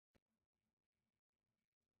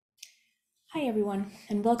Hi everyone,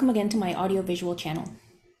 and welcome again to my audiovisual channel.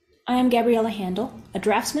 I am Gabriela Handal, a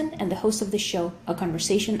draftsman and the host of this show, A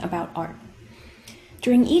Conversation About Art.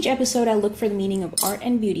 During each episode, I look for the meaning of art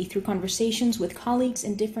and beauty through conversations with colleagues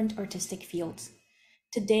in different artistic fields.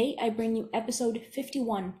 Today, I bring you episode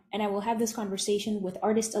 51, and I will have this conversation with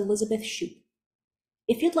artist Elizabeth Shupe.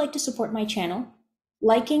 If you'd like to support my channel,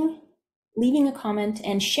 liking, leaving a comment,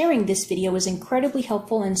 and sharing this video is incredibly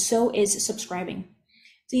helpful, and so is subscribing.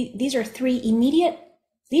 These three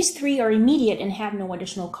are immediate and have no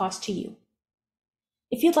additional cost to you.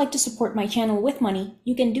 If you'd like to support my channel with money,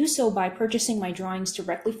 you can do so by purchasing my drawings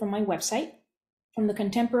directly from my website, from the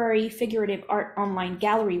Contemporary Figurative Art online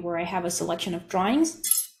gallery where I have a selection of drawings,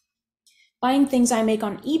 buying things I make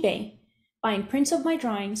on eBay, buying prints of my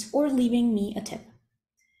drawings, or leaving me a tip.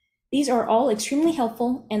 These are all extremely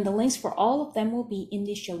helpful, and the links for all of them will be in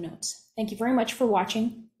the show notes. Thank you very much for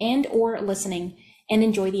watching and/or listening, and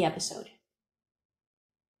enjoy the episode.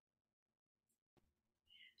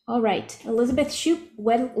 All right, Elizabeth Shupe,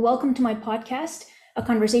 welcome to my podcast, A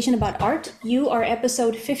Conversation About Art. You are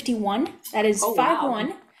episode 51. That is 51.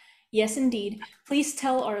 Wow. Yes, indeed. Please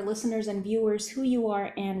tell our listeners and viewers who you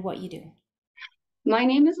are and what you do. My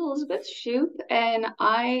name is Elizabeth Shupe, and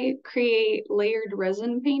I create layered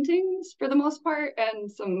resin paintings for the most part, and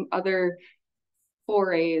some other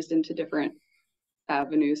forays into different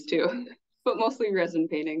avenues too, but mostly resin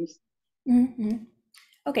paintings. Mm-hmm.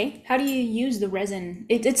 Okay, how do you use the resin?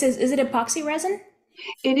 It says, is it epoxy resin?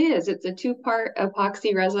 It is. It's a two-part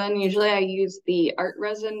epoxy resin. Usually I use the art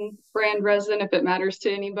resin brand resin if it matters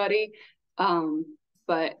to anybody.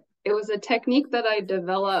 But it was a technique that I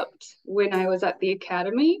developed when I was at the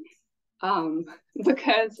academy,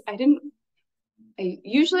 because I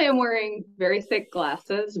usually am wearing very thick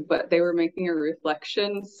glasses, but they were making a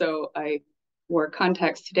reflection, so I wore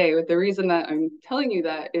contacts today. But the reason that I'm telling you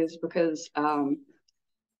that is because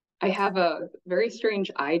I have a very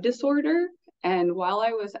strange eye disorder, and while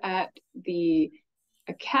I was at the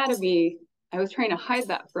academy, I was trying to hide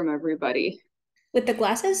that from everybody. With the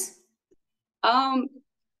glasses?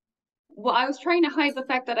 Well, I was trying to hide the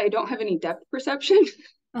fact that I don't have any depth perception.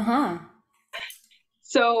 Uh-huh.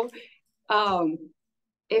 So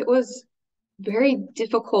it was very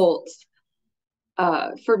difficult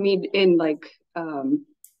for me in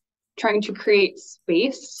trying to create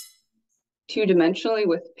space two-dimensionally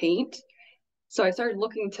with paint. So I started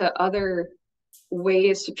looking to other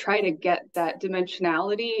ways to try to get that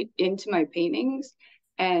dimensionality into my paintings.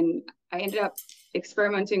 And I ended up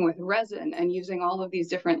experimenting with resin and using all of these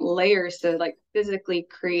different layers to like physically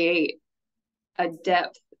create a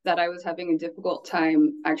depth that I was having a difficult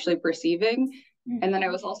time actually perceiving. And then I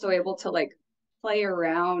was also able to like play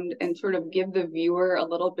around and sort of give the viewer a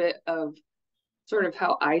little bit of sort of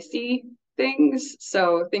how I see things.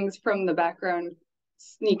 So things from the background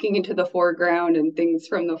sneaking into the foreground and things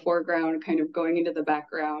from the foreground kind of going into the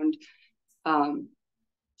background.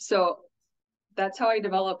 So that's how I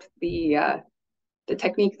developed the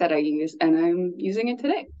technique that I use, and I'm using it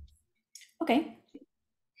today. Okay.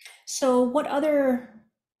 So what other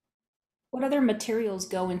materials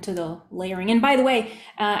go into the layering? And by the way,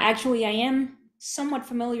 actually, I am somewhat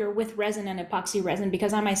familiar with resin and epoxy resin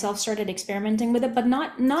because I myself started experimenting with it, but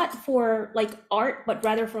not for like art, but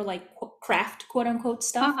rather for like craft, quote unquote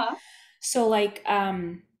stuff. So like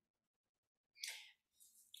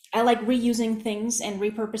I like reusing things and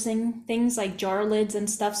repurposing things like jar lids and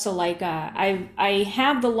stuff. So like I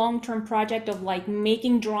have the long-term project of like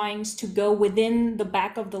making drawings to go within the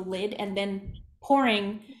back of the lid and then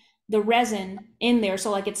pouring the resin in there so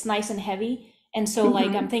like it's nice and heavy. And so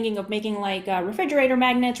like I'm thinking of making like refrigerator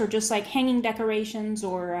magnets or just like hanging decorations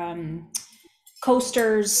or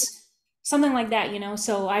coasters, something like that, you know.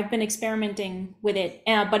 So I've been experimenting with it,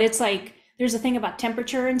 but it's like there's a thing about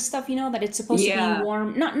temperature and stuff, you know, that it's supposed to be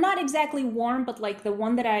warm, not exactly warm, but like the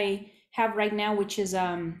one that I have right now, which is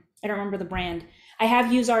I don't remember the brand. I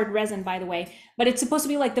have used art resin, by the way, but it's supposed to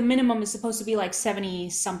be like the minimum is supposed to be like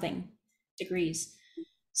 70 something degrees.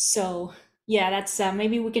 So yeah, that's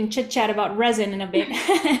maybe we can chit chat about resin in a bit.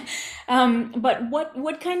 But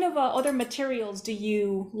what kind of other materials do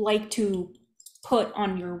you like to put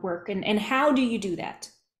on your work, and how do you do that?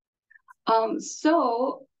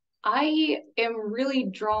 So I am really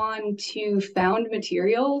drawn to found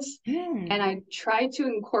materials, and I try to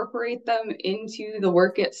incorporate them into the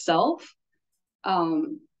work itself.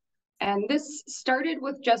 And this started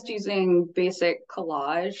with just using basic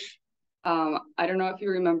collage. I don't know if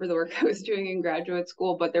you remember the work I was doing in graduate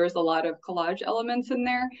school, but there was a lot of collage elements in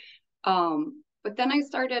there. But then I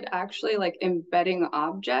started actually like embedding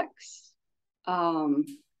objects. And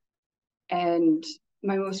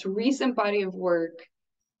my most recent body of work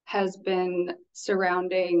has been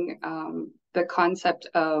surrounding the concept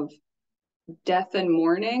of death and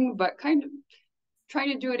mourning, but kind of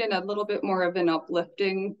trying to do it in a little bit more of an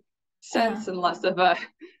uplifting sense and less of a,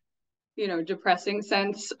 depressing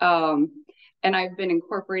sense. And I've been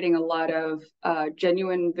incorporating a lot of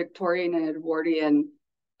genuine Victorian and Edwardian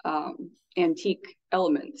antique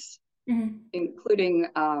elements, including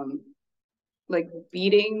like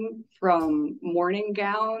beading from mourning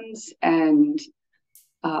gowns and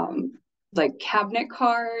like cabinet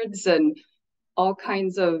cards and all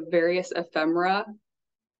kinds of various ephemera.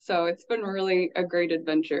 So it's been really a great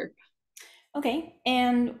adventure. Okay,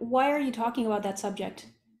 and why are you talking about that subject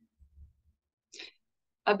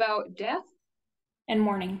About death, and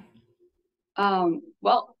mourning?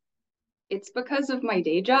 well, it's because of my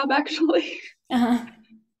day job, actually. Uh-huh.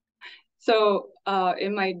 So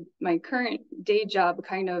in my current day job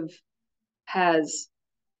kind of has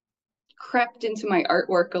crept into my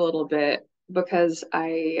artwork a little bit because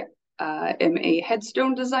I am a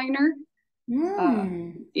headstone designer.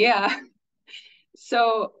 Yeah.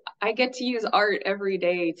 So I get to use art every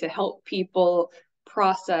day to help people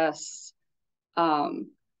process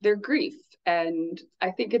their grief. And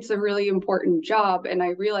I think it's a really important job. And I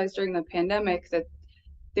realized during the pandemic that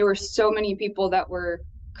there were so many people that were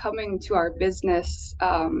coming to our business,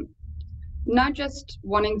 not just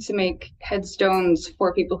wanting to make headstones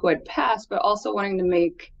for people who had passed, but also wanting to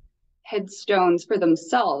make headstones for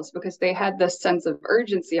themselves because they had this sense of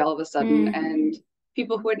urgency all of a sudden. And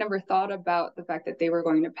people who had never thought about the fact that they were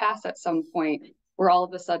going to pass at some point were all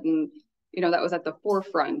of a sudden, that was at the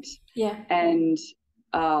forefront. Yeah. And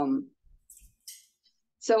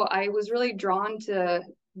so I was really drawn to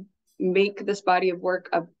make this body of work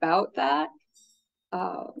about that.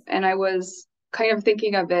 And I was kind of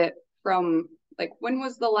thinking of it from like, when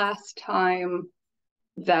was the last time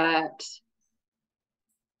that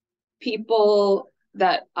people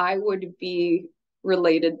that I would be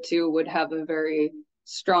related to would have a very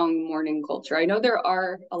strong mourning culture? I know there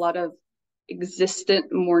are a lot of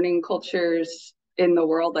existent mourning cultures in the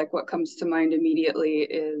world. Like what comes to mind immediately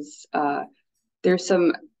is there's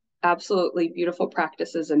some absolutely beautiful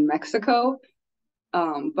practices in Mexico.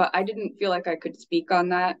 But I didn't feel like I could speak on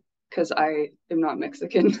that because I am not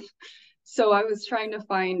Mexican. So I was trying to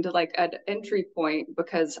find like an entry point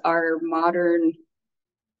because our modern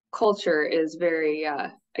culture is very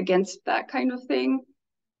against that kind of thing.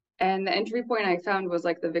 And the entry point I found was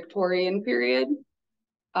like the Victorian period.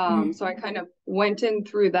 So I kind of went in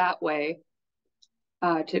through that way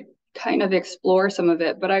to kind of explore some of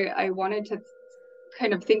it. But I wanted to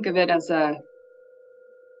kind of think of it as a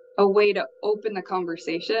way to open the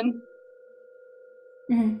conversation.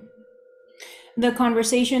 The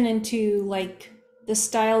conversation into like the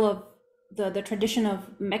style of the tradition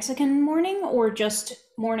of Mexican mourning, or just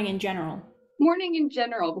mourning in general? Mourning in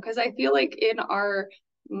general, because I feel like in our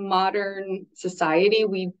modern society,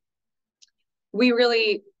 we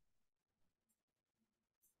really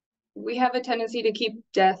we have a tendency to keep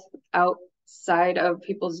death outside of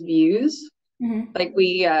people's views. Like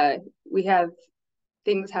we have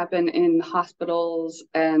things happen in hospitals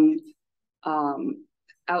and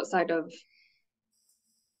outside of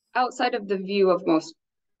the view of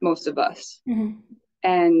most of us.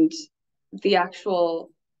 And the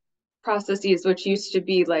actual processes, which used to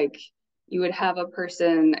be like you would have a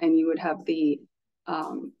person and you would have you'd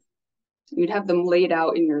have them laid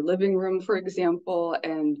out in your living room, for example,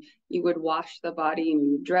 and you would wash the body and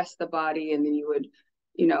you would dress the body, and then you would,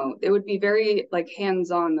 it would be very like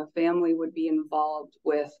hands-on. The family would be involved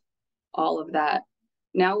with all of that.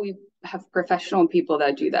 Now we have professional people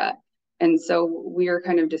that do that. And so we are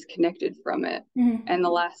kind of disconnected from it. And the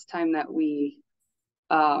last time that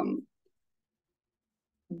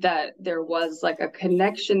that there was like a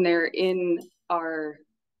connection there in our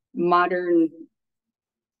modern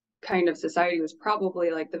kind of society was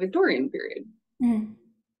probably like the Victorian period.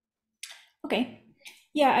 Okay.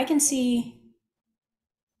 Yeah, I can see.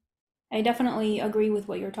 I definitely agree with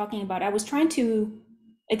what you're talking about. I was trying to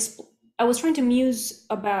muse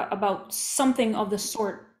about something of the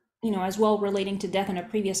sort, as well, relating to death in a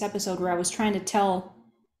previous episode, where I was trying to tell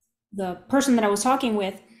the person that I was talking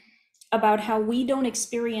with about how we don't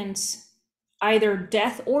experience either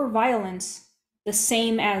death or violence the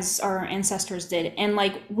same as our ancestors did. And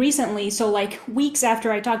like recently, so like weeks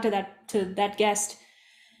after I talked to that guest,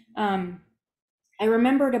 I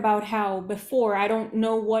remembered about how before, I don't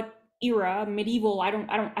know what era, medieval,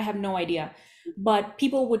 I have no idea, but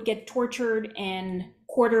people would get tortured and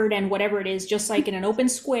quartered and whatever it is, just like in an open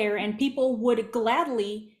square, and people would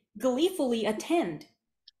gleefully attend.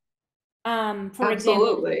 For example,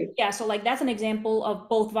 Absolutely. yeah, so like that's an example of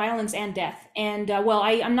both violence and death. And well,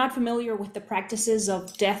 I'm not familiar with the practices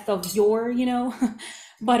of death of yore,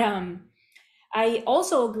 but I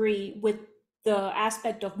also agree with the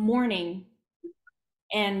aspect of mourning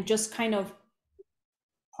and just kind of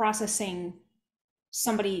processing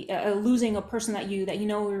somebody losing a person that you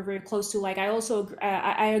know you're very close to. Like I also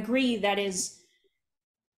I agree that is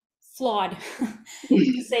flawed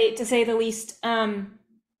to say the least.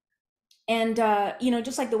 And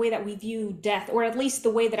just like the way that we view death, or at least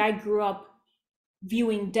the way that I grew up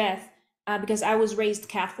viewing death, because I was raised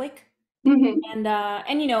Catholic, Mhm. and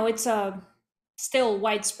it's a still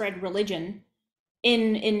widespread religion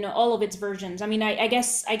in all of its versions. I mean, I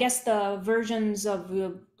guess the versions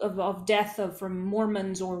of death from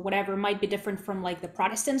Mormons or whatever might be different from like the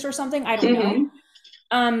Protestants or something. I don't know.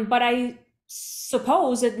 Mhm. But I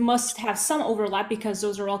suppose it must have some overlap because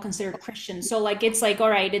those are all considered Christian. So like it's like, all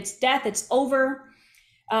right, it's death, it's over.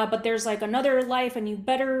 But there's like another life, and you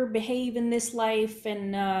better behave in this life,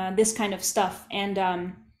 and this kind of stuff. And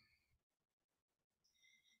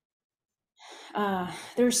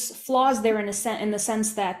there's flaws there in the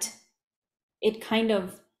sense that it kind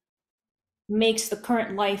of makes the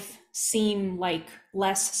current life seem like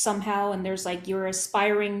less somehow, and there's like you're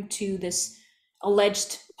aspiring to this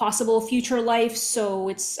alleged possible future life, so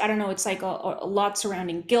it's, I don't know, it's like a lot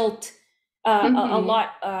surrounding guilt, a Mhm.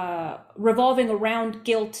 lot revolving around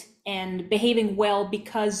guilt and behaving well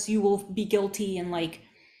because you will be guilty. And like,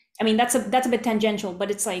 I mean, that's a bit tangential, but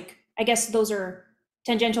it's like, I guess those are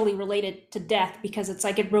tangentially related to death, because it's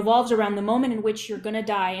like it revolves around the moment in which you're gonna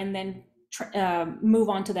die, and then move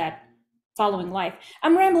on to that following life.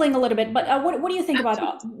 I'm rambling a little bit, but what do you think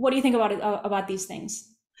about these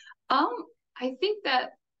things? Um, I think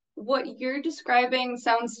that what you're describing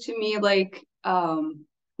sounds to me like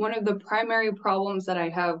one of the primary problems that I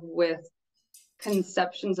have with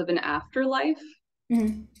conceptions of an afterlife.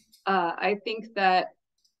 Hmm. I think that,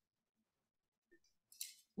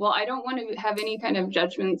 well, I don't want to have any kind of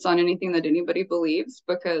judgments on anything that anybody believes,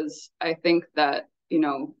 because I think that,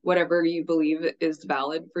 whatever you believe is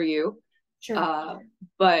valid for you. Sure. Uh,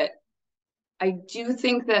 but I do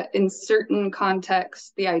think that in certain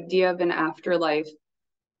contexts, the idea of an afterlife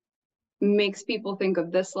makes people think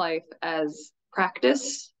of this life as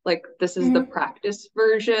practice. Like this is the Hmm. practice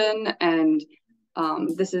version, and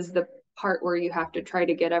this is the part where you have to try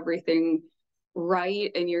to get everything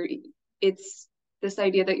right. And it's this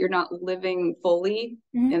idea that you're not living fully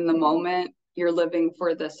in Hmm. the moment. You're living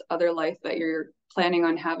for this other life that you're planning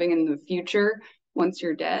on having in the future once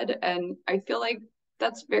you're dead. And I feel like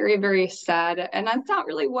that's very, very sad. And that's not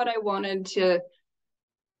really what I wanted to.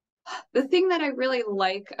 The thing that I really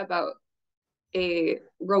like about a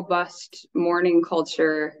robust mourning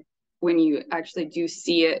culture, when you actually do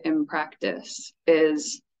see it in practice,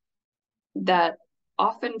 is that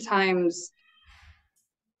oftentimes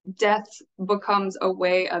death becomes a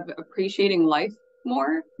way of appreciating life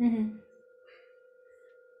more. Hmm.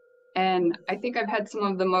 And I think I've had some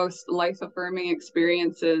of the most life affirming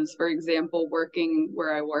experiences, for example, working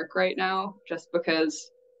where I work right now, just because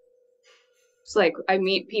it's like I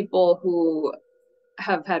meet people who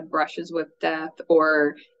have had brushes with death,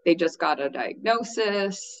 or they just got a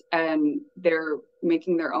diagnosis and they're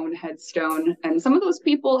making their own headstone. And some of those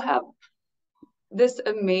people have this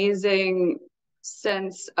amazing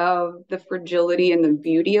sense of the fragility and the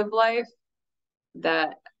beauty of life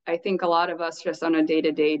that I think a lot of us just on a day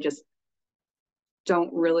to day just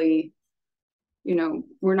don't really,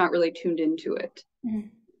 we're not really tuned into it. Hmm.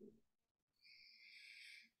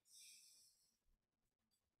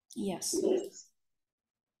 Yes.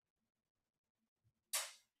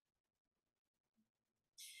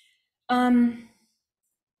 Um.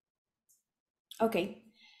 Okay.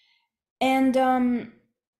 And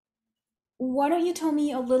why don't you tell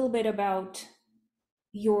me a little bit about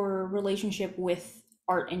your relationship with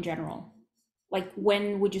art in general? Like,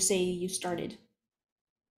 when would you say you started?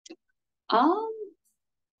 Um,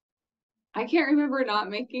 I can't remember not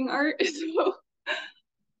making art, so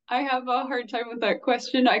I have a hard time with that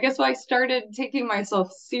question. I guess I started taking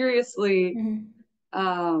myself seriously Hmm.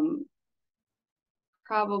 um,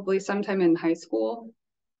 probably sometime in high school.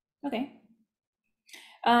 Okay.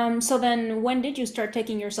 So then when did you start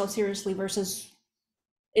taking yourself seriously versus,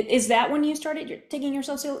 is that when you started taking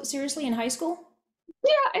yourself seriously, in high school?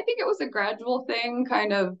 Yeah, I think it was a gradual thing,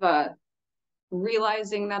 kind of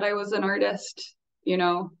realizing that I was an artist. You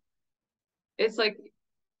know, it's like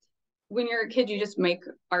when you're a kid, you just make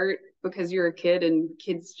art because you're a kid, and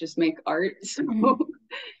kids just make art. So, Hmm.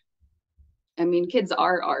 I mean, kids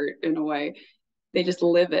are art in a way, they just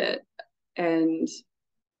live it. And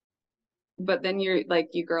but then you're like,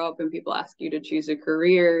 you grow up and people ask you to choose a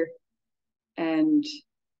career, and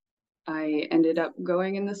I ended up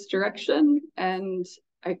going in this direction. And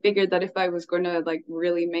I figured that if I was going to like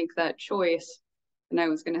really make that choice, then I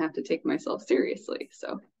was going to have to take myself seriously.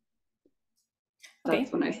 So that's Okay.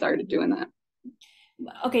 when I started doing that.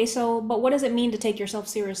 Okay, so but what does it mean to take yourself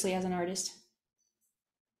seriously as an artist?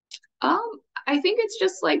 I think it's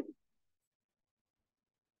just like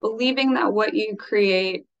believing that what you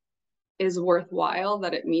create is worthwhile,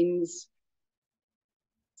 that it means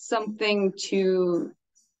something to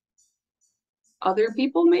other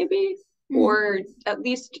people, maybe, Mm-hmm. or at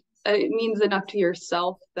least it means enough to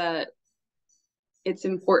yourself that it's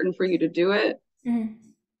important for you to do it. Mm-hmm.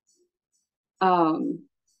 Um,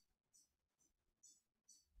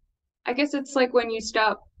 I guess it's like when you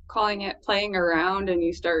stop calling it playing around and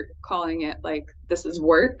you start calling it like, this is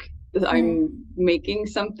work. Mm-hmm. I'm making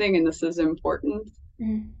something and this is important.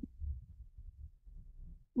 Mm-hmm.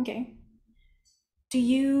 Okay. Do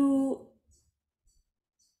you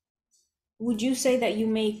would you say that you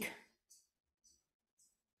make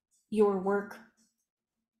your work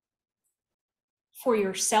for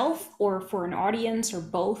yourself or for an audience or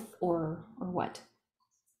both or what?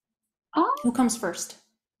 Oh, Who comes first?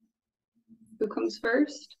 who comes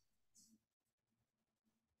first?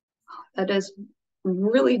 That is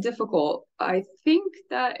really difficult. I think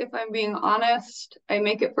that if I'm being honest, I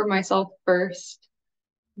make it for myself first,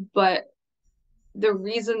 but the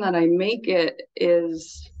reason that I make it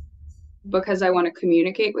is because I want to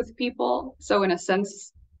communicate with people. So in a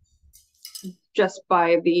sense, just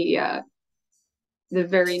by the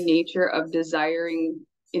very nature of desiring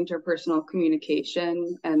interpersonal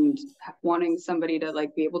communication and wanting somebody to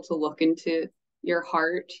like be able to look into your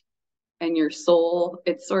heart and your soul,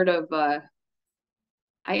 it's sort of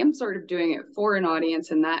I am sort of doing it for an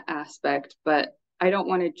audience in that aspect, but I don't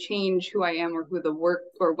want to change who I am or who the work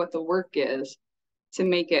or what the work is to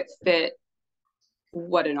make it fit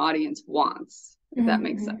what an audience wants, if that Mm-hmm,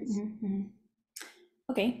 makes mm-hmm, sense. mm-hmm.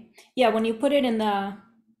 Okay. Yeah, when you put it in the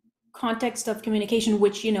context of communication,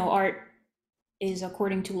 which, art is,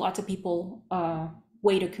 according to lots of people,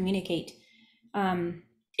 way to communicate. Um,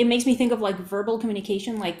 it makes me think of like verbal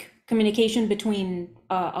communication, like communication between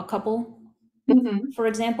a couple, Mm-hmm. for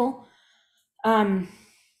example. Um,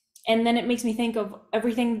 and then it makes me think of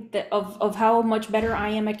everything of how much better I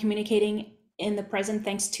am at communicating in the present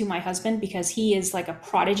thanks to my husband because he is like a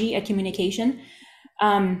prodigy at communication.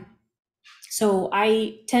 Um, so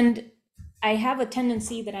I have a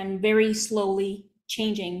tendency that I'm very slowly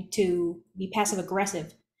changing to be passive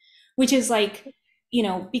aggressive, which is like,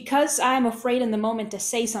 because I'm afraid in the moment to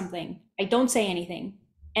say something, I don't say anything.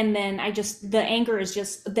 And then the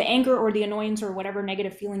anger or the annoyance or whatever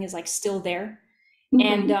negative feeling is like still there.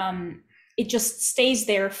 And Mm-hmm. it just stays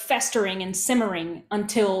there festering and simmering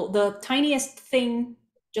until the tiniest thing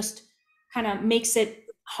just kind of makes it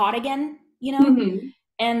hot again. Mm-hmm.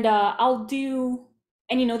 And I'll do,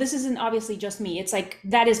 and this isn't obviously just me. It's like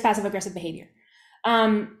that is passive aggressive behavior.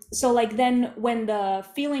 So like then when the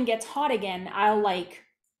feeling gets hot again, I'll like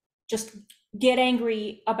just get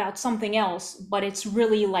angry about something else, but it's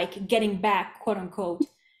really like getting back, quote unquote,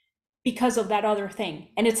 because of that other thing.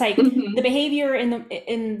 And it's like the Mm-hmm. behavior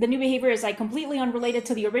in the new behavior is like completely unrelated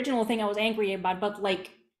to the original thing I was angry about, but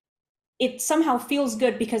like it somehow feels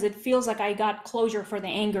good because it feels like I got closure for the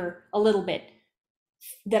anger a little bit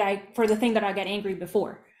for the thing that I got angry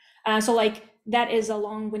before. So like that is a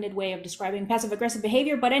long-winded way of describing passive aggressive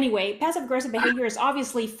behavior. But anyway, passive aggressive behavior is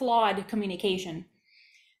obviously flawed communication.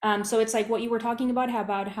 So it's like what you were talking about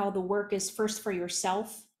how the work is first for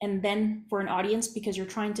yourself and then for an audience because you're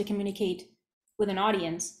trying to communicate with an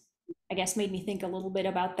audience. I guess made me think a little bit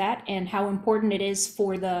about that and how important it is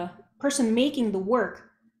for the person making the work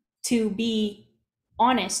to be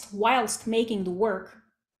honest whilst making the work,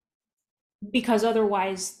 because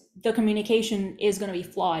otherwise the communication is going to be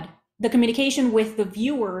flawed. The communication with the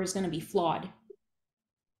viewer is going to be flawed.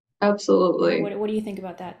 Absolutely. What do you think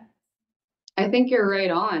about that? I think you're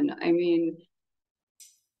right on. I mean,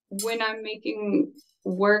 when I'm making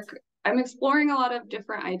work, I'm exploring a lot of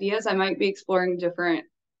different ideas. I might be exploring different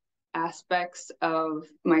aspects of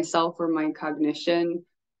myself or my cognition,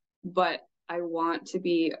 but I want to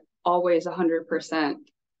be always 100%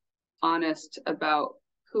 honest about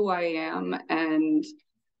who I am. And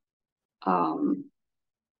um,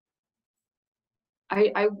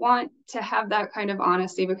 I want to have that kind of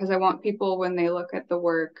honesty because I want people, when they look at the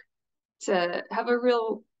work, to have a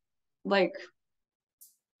real, like,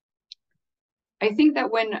 I think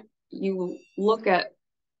that when you look at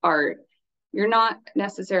art, you're not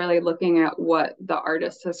necessarily looking at what the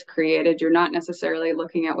artist has created. You're not necessarily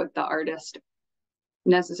looking at what the artist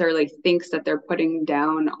necessarily thinks that they're putting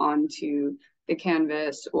down onto the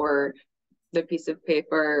canvas or the piece of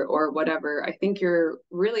paper or whatever. I think you're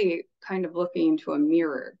really kind of looking into a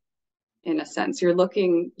mirror in a sense.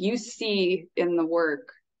 You see in the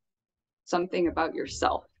work something about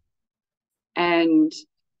yourself. And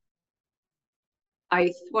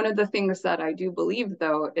one of the things that I do believe,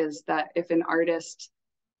 though, is that if an artist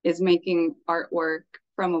is making artwork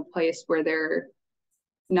from a place where they're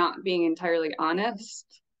not being entirely honest,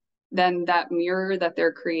 then that mirror that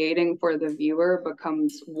they're creating for the viewer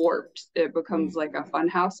becomes warped. It becomes like a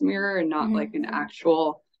funhouse mirror and not like an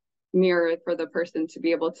actual mirror for the person to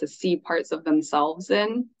be able to see parts of themselves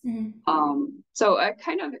in. So I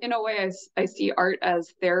kind of, in a way, I see art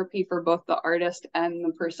as therapy for both the artist and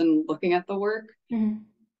the person looking at the work.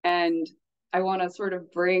 And I want to sort of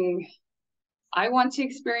I want to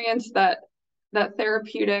experience that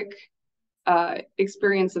therapeutic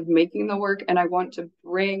experience of making the work, and I want to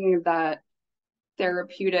bring that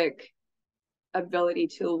therapeutic ability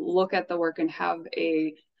to look at the work and have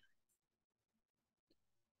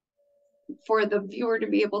for the viewer to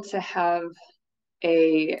be able to have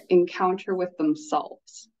a encounter with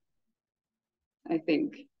themselves, I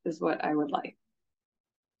think is what I would like.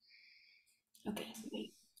 Okay.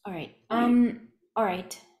 All right. All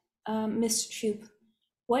right. Miss Shupe,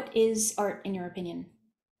 what is art in your opinion?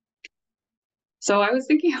 So I was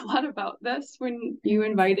thinking a lot about this when you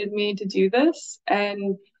invited me to do this,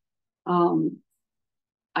 and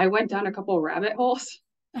I went down a couple of rabbit holes.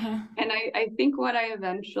 And I think what I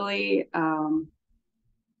eventually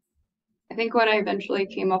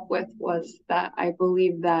came up with was that I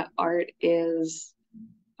believe that art is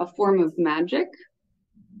a form of magic.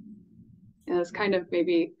 And it's kind of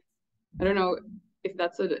maybe, I don't know if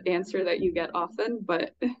that's an answer that you get often,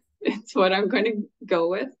 but it's what I'm going to go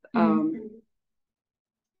with.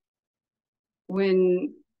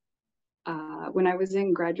 When I was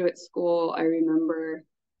in graduate school, I remember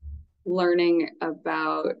learning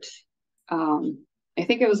about, I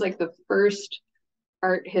think it was like the first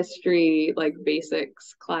art history, like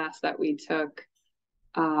basics class that we took.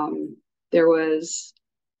 There was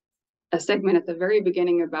a segment at the very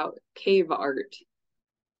beginning about cave art.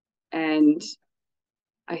 And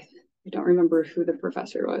I don't remember who the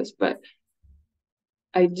professor was, but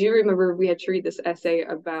I do remember we had to read this essay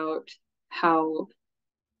about how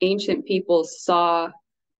ancient people saw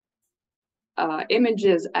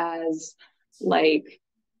images as like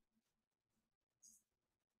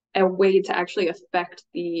a way to actually affect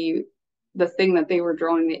the thing that they were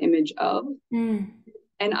drawing the image of.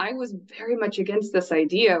 And I was very much against this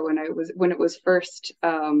idea when it was first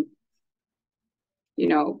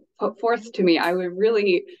put forth to me. I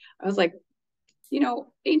was like,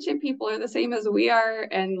 ancient people are the same as we are,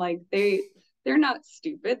 and like they're not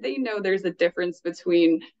stupid. They know there's a difference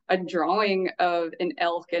between a drawing of an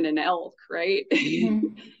elk and an elk, right?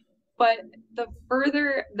 But the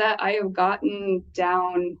further that I have gotten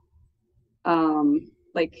down,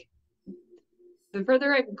 like the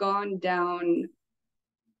further I've gone down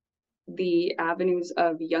the avenues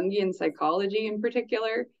of Jungian psychology in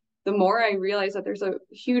particular, the more I realize that there's a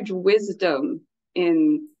huge wisdom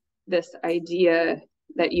in this idea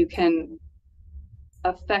that you can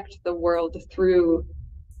affect the world through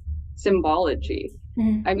symbology.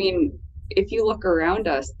 I mean, if you look around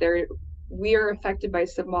us, we are affected by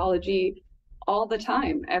symbology all the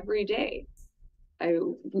time, every day.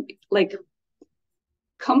 Like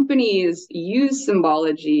companies use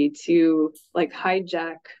symbology to like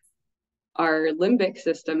hijack our limbic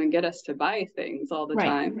system and get us to buy things all the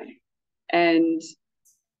time. And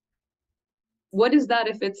what is that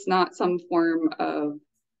if it's not some form of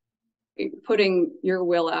putting your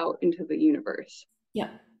will out into the universe? Yeah.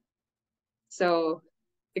 So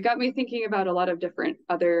it got me thinking about a lot of different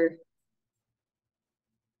other,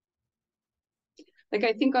 like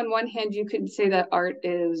I think on one hand you could say that art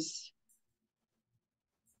is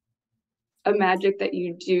a magic that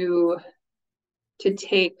you do to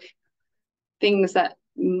take things that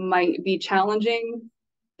might be challenging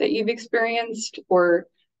that you've experienced or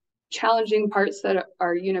challenging parts that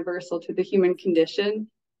are universal to the human condition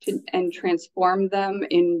and transform them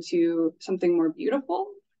into something more beautiful,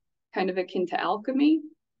 kind of akin to alchemy.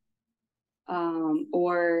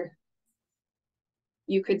 Or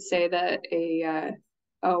you could say that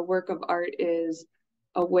a work of art is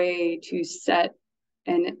a way to set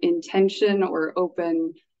an intention or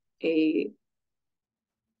open a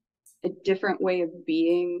different way of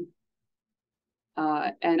being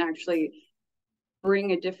and actually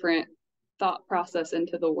bring a different thought process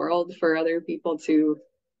into the world for other people to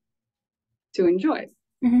enjoy.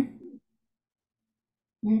 Mm-hmm.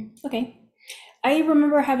 Mm-hmm. Okay. I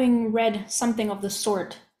remember having read something of the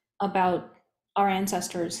sort about our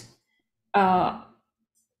ancestors, uh,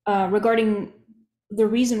 regarding the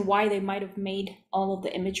reason why they might have made all of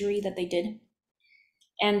the imagery that they did.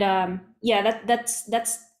 And yeah,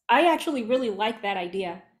 that's I actually really like that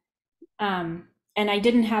idea. And I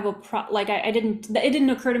didn't have a like I didn't, it didn't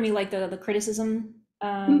occur to me like the criticism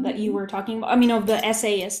that you Mm-hmm. were talking about. I mean, of the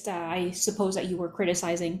essayist, I suppose that you were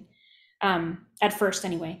criticizing, at first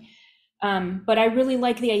anyway. But I really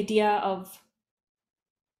like the idea of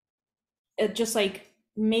just like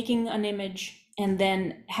making an image and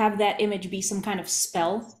then have that image be some kind of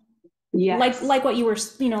spell, Yes. like what you were,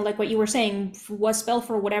 like what you were saying, what spell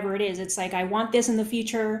for whatever it is. It's like, I want this in the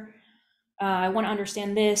future. I want to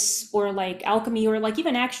understand this, or like alchemy, or like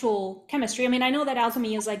even actual chemistry. I mean, I know that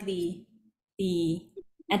alchemy is like the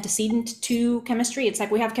antecedent to chemistry. It's like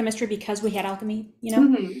we have chemistry because we had alchemy,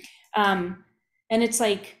 Mm-hmm. and it's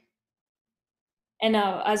like, and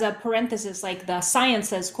as a parenthesis, like the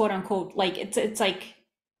sciences, quote unquote, like it's like,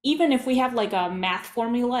 even if we have like a math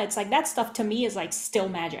formula, it's like that stuff to me is like still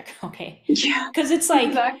magic. Okay. Yeah, because it's like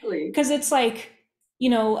exactly. because it's like,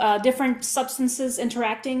 different substances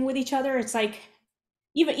interacting with each other. It's like,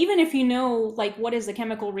 even if you know like what is the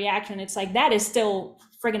chemical reaction, it's like that is still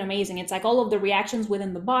friggin' amazing. It's like all of the reactions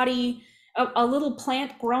within the body, a little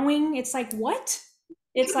plant growing. It's like, what?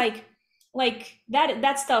 It's like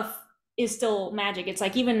that stuff is still magic. It's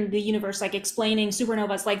like even the universe, like explaining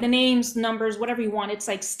supernovas, like the names, numbers, whatever you want. It's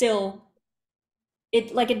like still,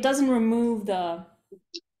 it doesn't remove the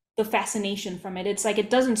fascination from it. It's like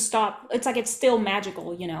it doesn't stop. It's like it's still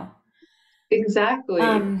magical. Exactly.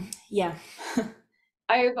 Yeah.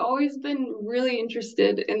 I've always been really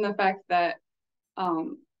interested in the fact that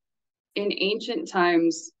um, in ancient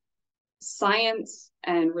times, science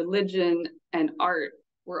and religion and art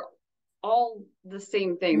were all the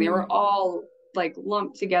same thing. They were Mm. all like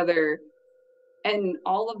lumped together, and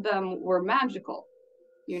all of them were magical,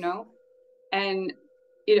 you know? And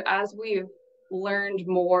as we've learned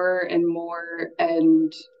more and more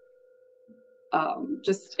and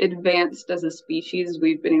just advanced as a species,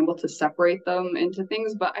 we've been able to separate them into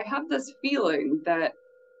things. But I have this feeling that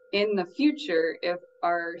in the future, if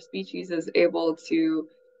our species is able to,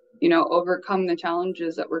 overcome the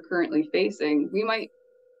challenges that we're currently facing, we might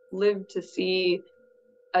live to see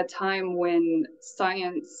a time when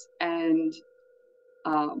science and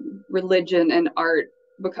religion and art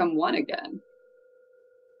become one again.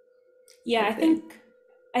 Yeah, I I think. think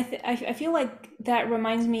I feel like that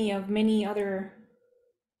reminds me of many other,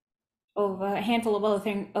 of a handful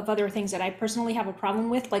of other things that I personally have a problem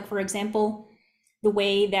with. Like, for example, the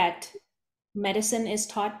way that medicine is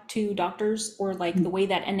taught to doctors, or like the way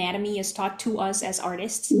that anatomy is taught to us as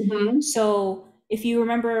artists. Mm-hmm. So if you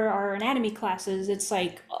remember our anatomy classes, it's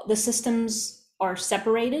like the systems are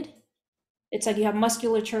separated. It's like you have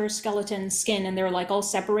musculature, skeleton, skin, and they're like all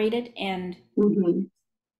separated. And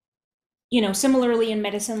Mm-hmm. similarly in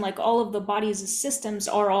medicine, like all of the body's systems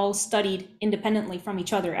are all studied independently from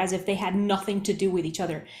each other, as if they had nothing to do with each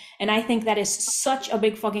other. And I think that is such a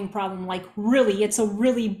big fucking problem. Like, really, it's a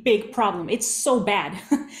really big problem. It's so bad.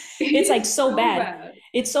 It's like It's so so bad. bad.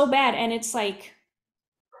 It's so bad. And it's like,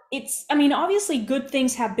 I mean, obviously good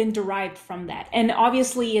things have been derived from that. And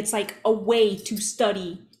obviously it's like a way to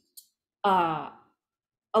study uh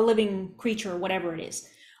a living creature, whatever it is.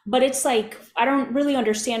 But it's like, I don't really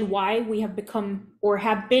understand why we have become, or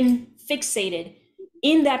have been fixated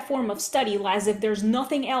in that form of study, as if there's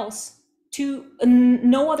nothing else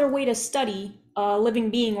no other way to study a living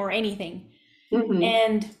being or anything. Mm-hmm.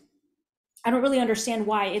 And I don't really understand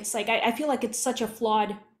why. It's like, I feel like it's such a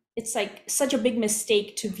flawed, it's like such a big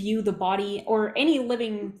mistake to view the body or any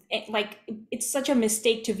living, like, it's such a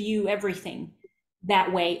mistake to view everything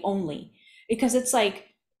that way only. Because it's like,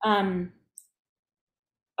 um,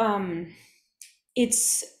 um,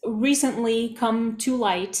 it's recently come to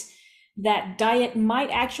light that diet might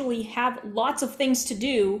actually have lots of things to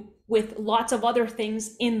do with lots of other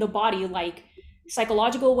things in the body, like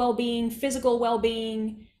psychological well-being, physical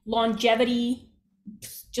well-being, longevity,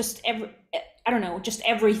 just I don't know, just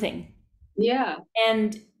everything. Yeah.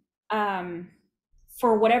 And um,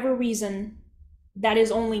 for whatever reason, that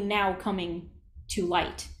is only now coming to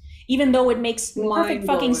light, even though it makes perfect Mind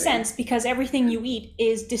fucking blowing. sense, because everything you eat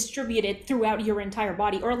is distributed throughout your entire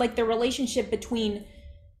body. Or like the relationship between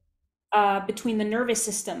the nervous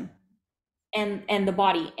system and the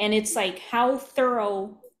body. And it's like how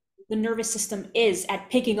thorough the nervous system is at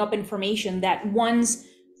picking up information that one's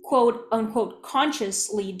quote unquote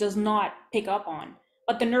consciously does not pick up on,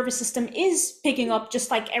 but the nervous system is picking up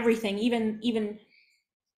just like everything, even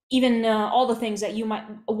all the things that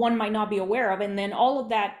one might not be aware of. And then all of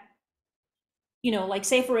that, like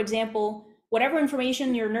say for example, whatever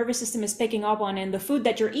information your nervous system is picking up on and the food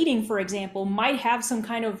that you're eating, for example, might have some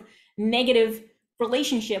kind of negative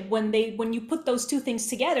relationship when you put those two things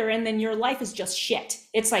together, and then your life is just shit.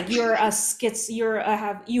 It's like you have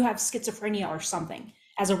schizophrenia or something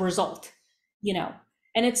as a result, and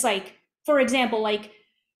it's like, for example, like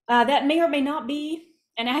that may or may not be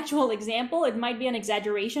an actual example. It might be an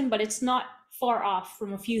exaggeration, but it's not far off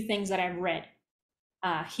from a few things that I've read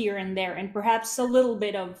here and there, and perhaps a little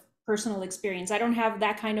bit of personal experience. I don't have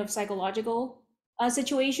that kind of psychological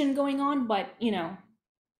situation going on, but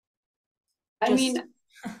I mean,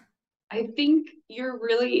 I think you're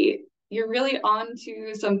really on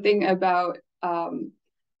to something about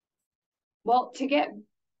well, to get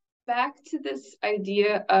back to this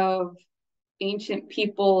idea of ancient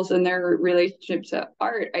peoples and their relationship to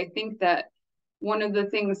art, I think that one of the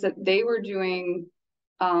things that they were doing,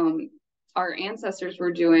 our ancestors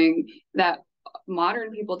were doing, that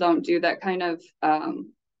modern people don't do, that kind of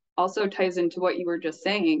also ties into what you were just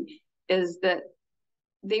saying, is that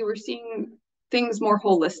they were seeing things more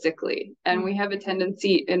holistically. And we have a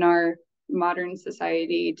tendency in our modern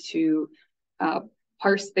society to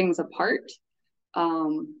parse things apart.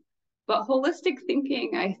 But holistic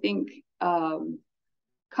thinking, I think,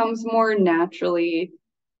 comes more naturally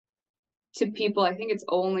to people. I think it's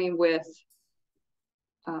only with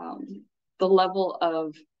the level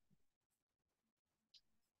of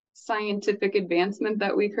scientific advancement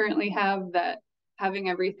that we currently have, that having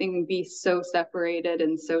everything be so separated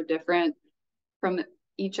and so different from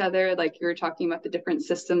each other, like you were talking about the different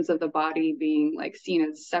systems of the body being like seen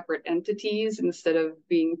as separate entities instead of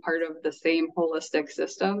being part of the same holistic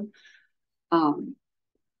system.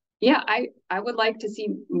 Yeah, I would like to see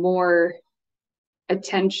more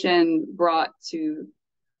attention brought to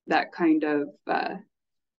that kind of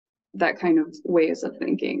ways of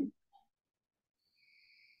thinking.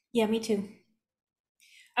 Yeah, me too.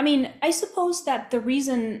 I mean, I suppose that the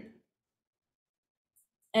reason,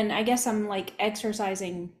 and I guess I'm like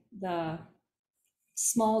exercising the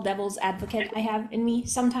small devil's advocate I have in me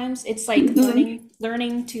sometimes. It's like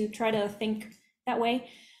learning to try to think that way.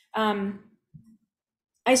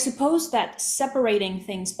 I suppose that separating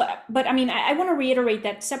things, but I mean, I want to reiterate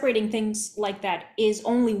that separating things like that is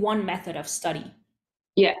only one method of study.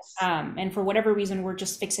 Yes. And for whatever reason, we're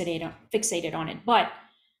just fixated on it. But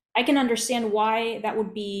I can understand why that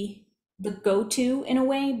would be the go-to in a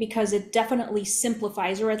way, because it definitely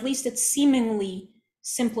simplifies, or at least it seemingly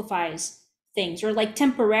simplifies things, or like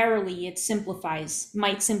temporarily it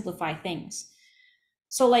might simplify things.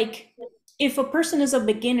 So like if a person is a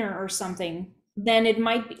beginner or something, then it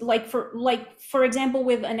might be like for example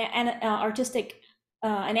with an artistic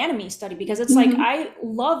anatomy study, because it's like I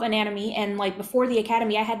love anatomy, and like before the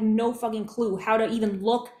academy I had no fucking clue how to even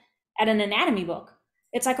look at an anatomy book.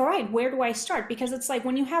 It's like, all right, where do I start? Because it's like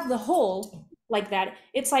when you have the whole like that,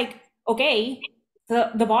 it's like, okay,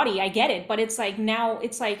 the body, I get it, but it's like now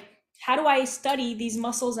it's like, how do I study these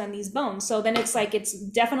muscles and these bones? So then it's like it's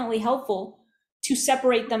definitely helpful to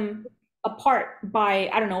separate them apart by,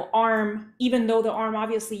 I don't know, arm, even though the arm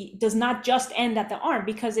obviously does not just end at the arm,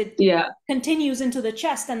 because it continues into the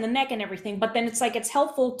chest and the neck and everything. But then it's like it's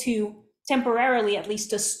helpful to temporarily, at least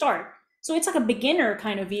to start. So it's like a beginner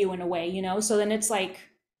kind of view in a way, so then it's like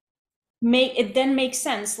it then makes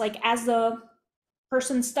sense, like as the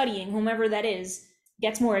person studying, whomever that is,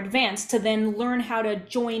 gets more advanced, to then learn how to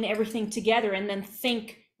join everything together and then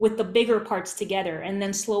think with the bigger parts together and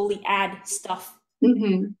then slowly add stuff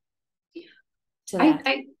to that.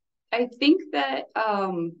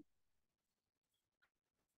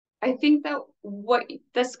 I think that what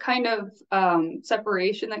this kind of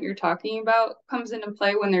separation that you're talking about comes into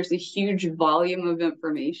play when there's a huge volume of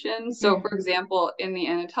information. So for example, in the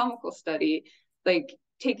anatomical study, like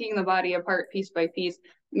taking the body apart piece by piece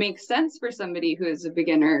makes sense for somebody who is a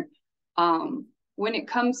beginner. When it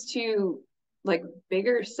comes to like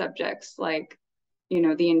bigger subjects, like,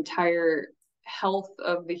 the entire health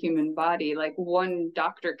of the human body, like one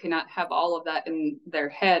doctor cannot have all of that in their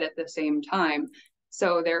head at the same time.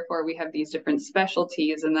 So therefore we have these different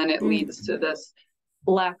specialties, and then it leads to this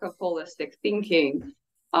lack of holistic thinking.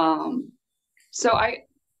 So I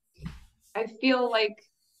feel like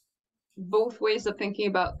both ways of thinking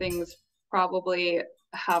about things probably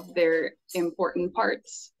have their important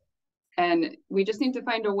parts, and we just need to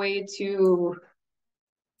find a way to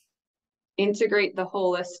integrate the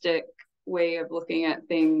holistic way of looking at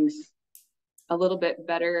things a little bit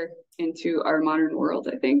better into our modern world,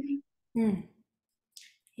 I think. Hmm.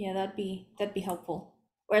 Yeah, that'd be helpful.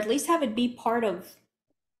 Or at least have it be part of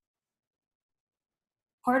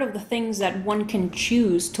the things that one can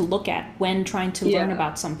choose to look at when trying to learn Yeah.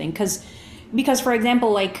 about something. Because for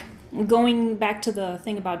example, like going back to the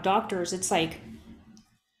thing about doctors, it's like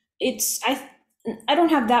it's I don't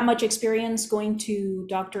have that much experience going to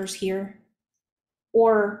doctors here,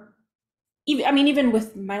 or even I mean even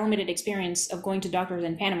with my limited experience of going to doctors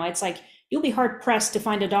in Panama, it's like you'll be hard pressed to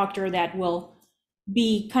find a doctor that will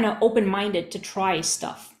be kind of open minded to try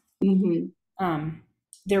stuff. Hmm. um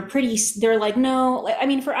they're like, no, I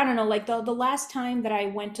mean, for I don't know, like the last time that I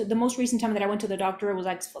went to the most recent time that I went to the doctor, it was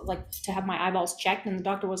like to have my eyeballs checked, and the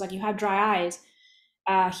doctor was like, you have dry eyes,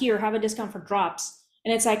 here, have a discount for drops.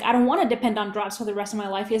 And it's like, I don't want to depend on drops for the rest of my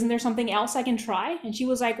life. Isn't there something else I can try? And she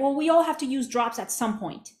was like, well, we all have to use drops at some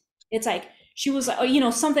point. It's like, she was like,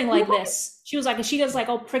 oh, something like What? this. She was like, she was like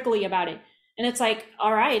all prickly about it. And it's like,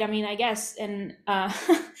 all right, I mean, I guess. And,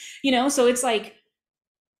 so it's like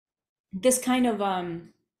this kind of,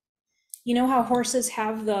 how horses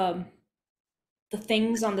have the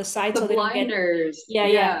things on the side The so they don't get, blinders. yeah,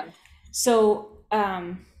 yeah. Yeah. So,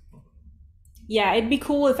 yeah, it'd be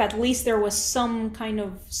cool if at least there was some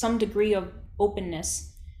degree of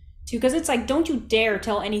openness to, because it's like, don't you dare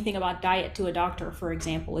tell anything about diet to a doctor, for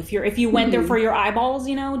example. If you went there for Hmm. your eyeballs,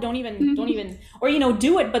 don't even, or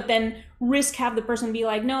do it, but then risk have the person be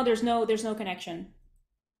like, no, there's no connection.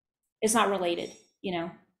 It's not related, you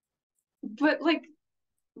know. But like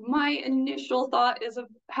my initial thought is of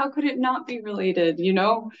how could it not be related,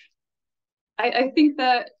 I think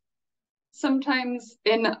that sometimes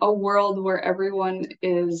in a world where everyone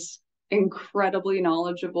is incredibly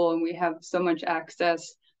knowledgeable and we have so much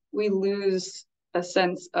access, we lose a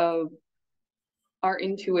sense of our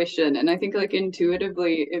intuition. And I think like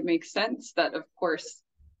intuitively it makes sense that of course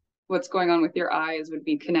what's going on with your eyes would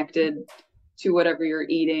be connected to whatever you're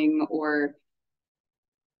eating, or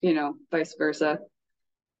vice versa.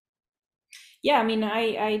 Yeah, I mean,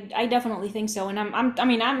 I definitely think so. And I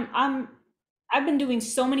mean, I've been doing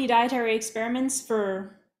so many dietary experiments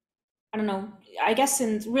for, I don't know, I guess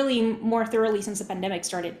since really more thoroughly since the pandemic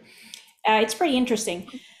started. It's pretty interesting.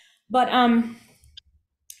 But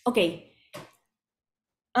okay.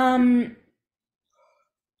 Um,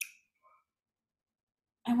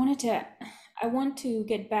 I wanted to, I want to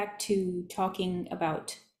get back to talking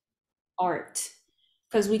about art,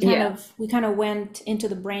 because we kind Yeah. of we kind of went into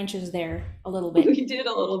the branches there a little bit. We did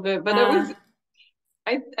a little bit, but it Uh, was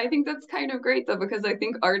I think that's kind of great though, because I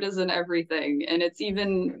think art is in everything, and it's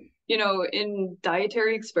even, in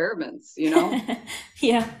dietary experiments.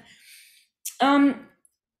 yeah. Um,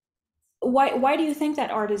 why do you think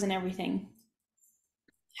that art is in everything?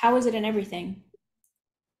 How is it in everything?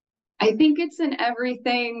 I think it's in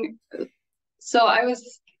everything. So I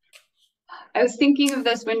was thinking of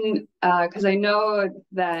this when because I know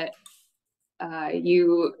that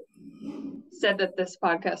you said that this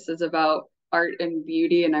podcast is about art and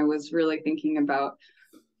beauty, and I was really thinking about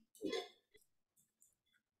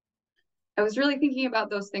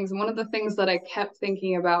those things. And one of the things that I kept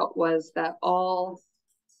thinking about was that all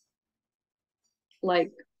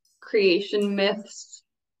like creation myths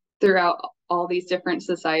throughout all these different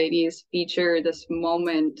societies feature this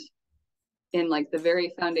moment in like the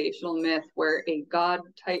very foundational myth where a god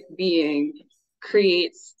type being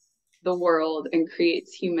creates the world and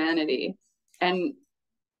creates humanity. And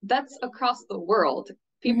that's across the world.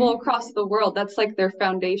 People Hmm. across the world, that's like their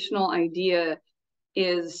foundational idea,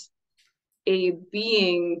 is a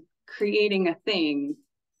being creating a thing,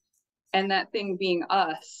 and that thing being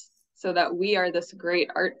us, so that we are this great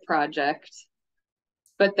art project.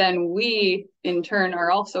 But then we, in turn, are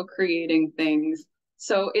also creating things.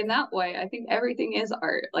 So, in that way, I think everything is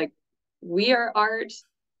art. Like, we are art.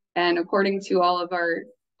 And according to all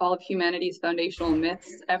of humanity's foundational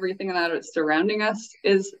myths, everything that is surrounding us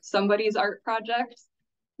is somebody's art project.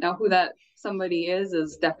 Now, who that somebody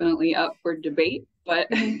is definitely up for debate, but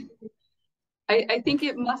Hmm. I think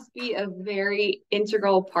it must be a very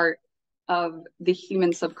integral part of the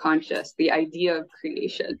human subconscious, the idea of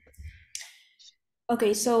creation.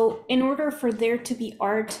 Okay, so in order for there to be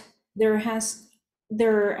art, there has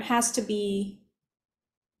to be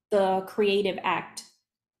the creative act.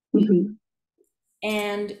 Mm-hmm.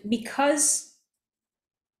 And because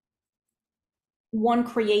one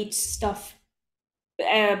creates stuff,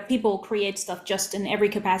 people create stuff just in every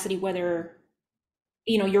capacity, whether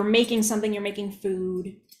you're making something, you're making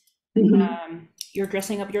food, Mm-hmm. you're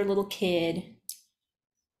dressing up your little kid,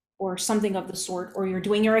 or something of the sort, or you're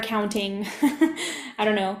doing your accounting. I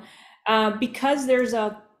don't know. Because there's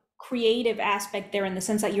a creative aspect there in the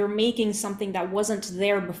sense that you're making something that wasn't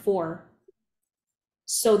there before.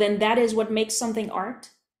 So then that is what makes something art?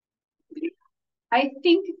 I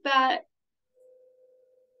think that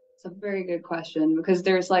it's a very good question, because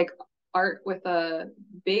there's like art with a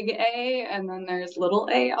big A and then there's little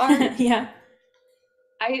a art. Yeah.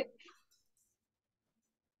 I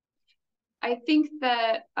I think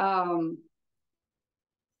that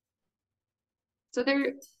so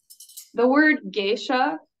there the word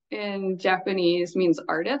geisha in Japanese means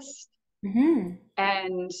artist. Mm-hmm.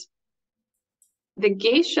 And the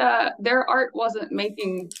geisha, their art wasn't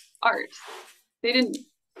making art. They didn't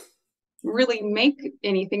really make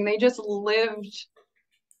anything. They just lived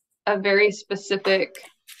a very specific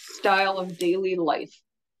style of daily life.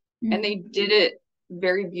 Mm-hmm. And they did it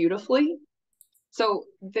very beautifully. So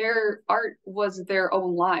their art was their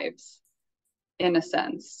own lives, in a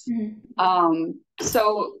sense. Mm-hmm.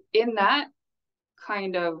 So in that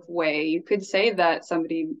kind of way, you could say that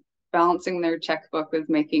somebody balancing their checkbook with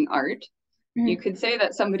making art. Mm-hmm. You could say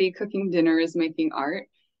that somebody cooking dinner is making art.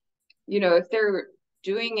 You know, if they're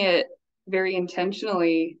doing it very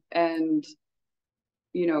intentionally and,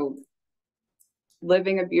 you know,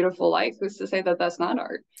 living a beautiful life, who's to say that that's not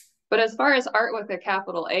art? But as far as art with a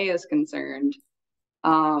capital A is concerned,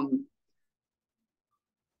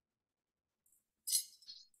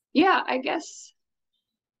 yeah, I guess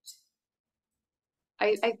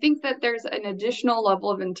I think that there's an additional level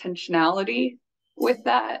of intentionality with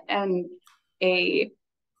that, and a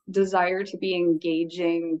desire to be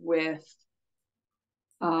engaging with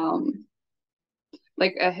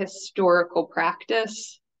like a historical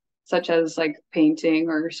practice, such as like painting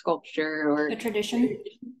or sculpture or A tradition.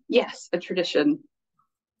 yes, a tradition.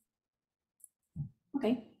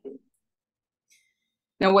 Okay.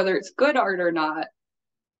 Now, whether it's good art or not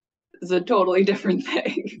is a totally different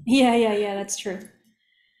thing. Yeah, that's true.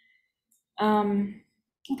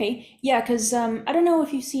 Okay, yeah, because I don't know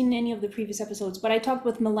if you've seen any of the previous episodes, but I talked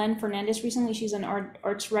with Milen Fernandez recently. She's an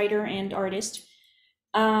arts writer and artist,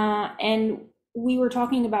 and we were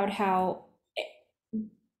talking about how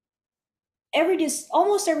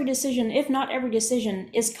almost every decision, if not every decision,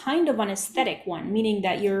 is kind of an aesthetic one, meaning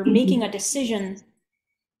that you're making a decision.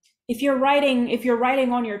 If you're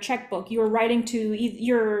writing on your checkbook,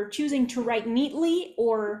 you're choosing to write neatly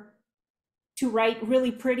or to write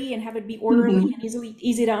really pretty and have it be orderly and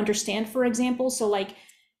easy to understand, for example. So like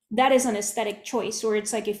that is an aesthetic choice. Or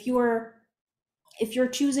it's like if you're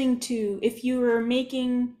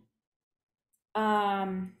making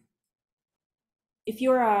if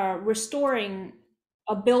you're restoring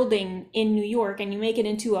a building in New York and you make it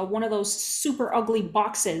into one of those super ugly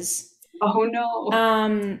boxes. Oh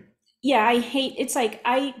no. Yeah, I hate, it's like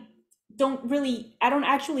I don't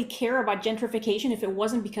actually care about gentrification if it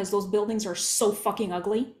wasn't because those buildings are so fucking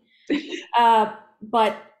ugly.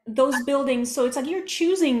 But those buildings, so it's like you're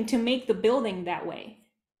choosing to make the building that way,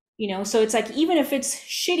 you know? So it's like, even if it's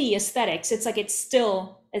shitty aesthetics, it's like it's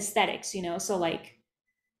still aesthetics, you know? So like,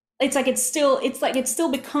 it's like it still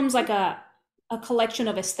becomes like a collection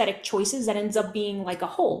of aesthetic choices that ends up being like a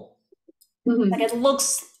whole. Like it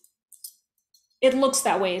looks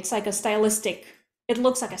that way. It's like it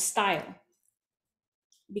looks like a style.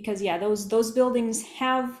 Because yeah, those buildings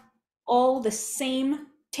have all the same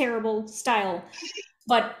terrible style.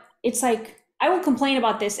 But it's like I will complain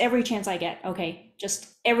about this every chance I get, okay? Just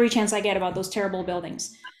every chance I get about those terrible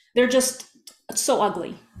buildings. They're just so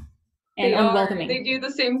ugly and unwelcoming. They do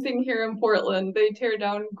the same thing here in Portland. They tear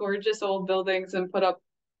down gorgeous old buildings and put up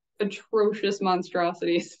atrocious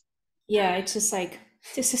monstrosities. Yeah, it's just like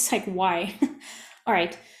why? All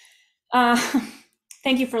right.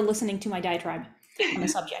 Thank you for listening to my diatribe on the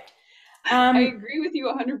subject. I agree with you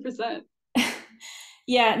 100%.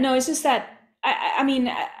 Yeah, no, it's just that I mean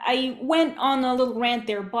I went on a little rant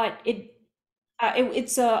there, but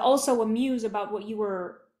it's also a muse about what you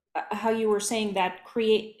were how you were saying that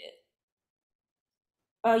create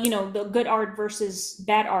you know, the good art versus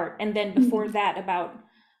bad art, and then before that about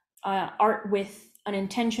art with an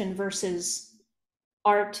intention versus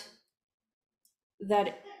art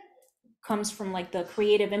that comes from like the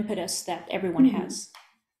creative impetus that everyone has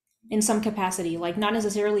in some capacity, like not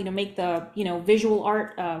necessarily to make the, you know, visual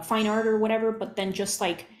art, fine art or whatever, but then just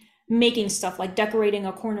like making stuff like decorating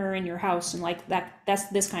a corner in your house and like that's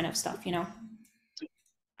this kind of stuff, you know?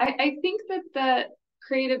 I think that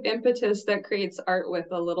creative impetus that creates art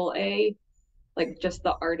with a little a, like just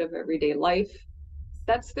the art of everyday life,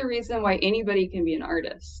 that's the reason why anybody can be an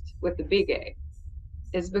artist with the big A,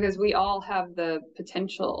 is because we all have the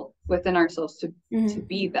potential within ourselves to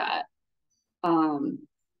be that.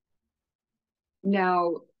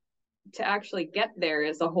 Now, to actually get there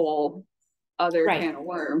is a whole other Right. can of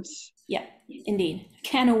worms. Yeah, indeed.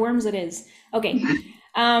 Can of worms it is. Okay.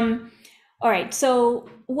 All right. So,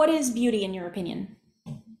 what is beauty in your opinion?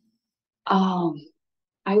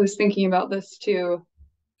 I was thinking about this too.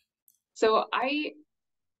 So I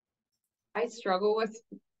struggle with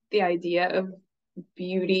the idea of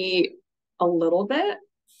beauty a little bit.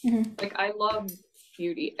 Mm-hmm. Like I love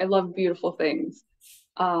beauty. I love beautiful things.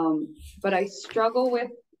 But I struggle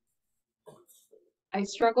with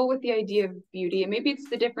the idea of beauty. And maybe it's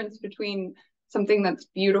the difference between something that's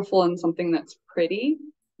beautiful and something that's pretty.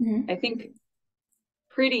 Mm-hmm. I think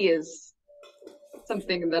pretty is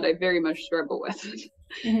something that I very much struggle with.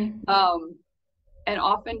 Mm-hmm. um, and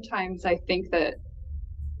oftentimes I think that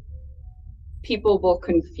people will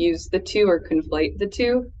confuse the two or conflate the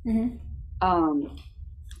two. Mm-hmm. Um,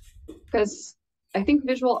 because I think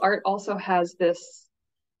visual art also has this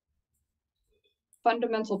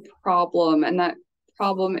fundamental problem, and that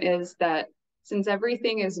problem is that since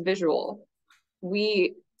everything is visual,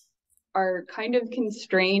 we are kind of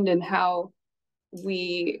constrained in how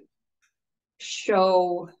we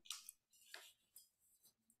show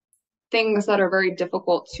things that are very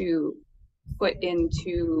difficult to put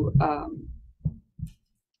into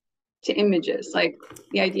to images, like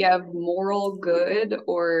the idea of moral good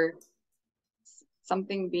or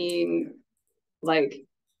something being like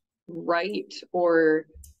right or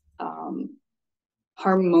um,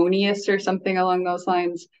 harmonious or something along those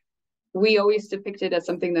lines. We always depict it as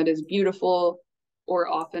something that is beautiful,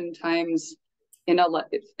 or oftentimes in a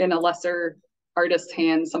lesser artist's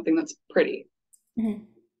hand, something that's pretty. Mm-hmm.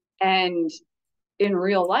 And in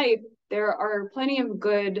real life, there are plenty of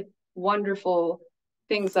good, wonderful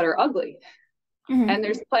things that are ugly. And Mm-hmm.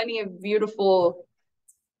 there's plenty of beautiful,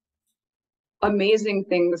 amazing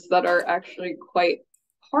things that are actually quite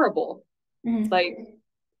horrible. Mm-hmm. Like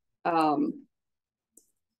um,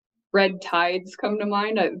 red tides come to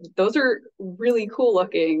mind. Those are really cool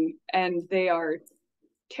looking, and they are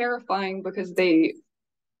terrifying because they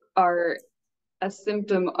are a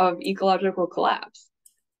symptom of ecological collapse.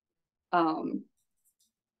 Um,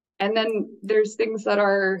 and then there's things that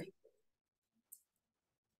are,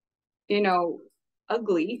 you know,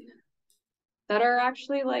 ugly that are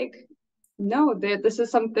actually like, no, this is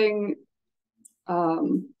something,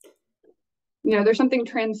 um, there's something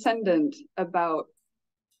transcendent about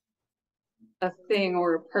a thing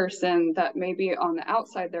or a person that maybe on the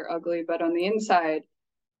outside they're ugly, but on the inside,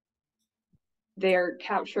 they're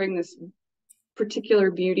capturing this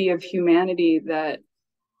particular beauty of humanity that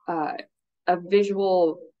uh, a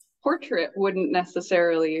visual portrait wouldn't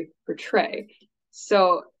necessarily portray.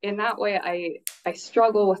 So in that way, I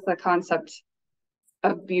struggle with the concept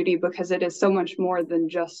of beauty because it is so much more than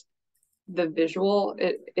just the visual.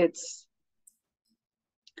 It's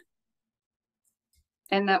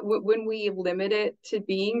and that when we limit it to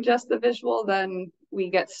being just the visual, then we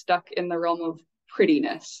get stuck in the realm of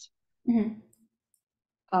prettiness. Mm-hmm.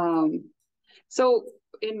 So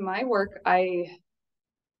in my work, I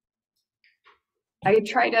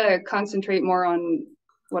try to concentrate more on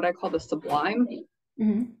what I call the sublime,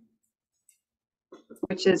 Mm-hmm.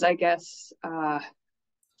 which is, I guess,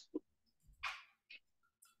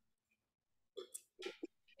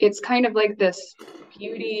 it's kind of like this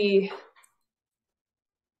beauty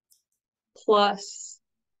plus,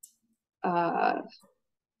 uh,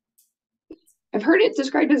 I've heard it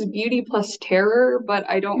described as beauty plus terror, but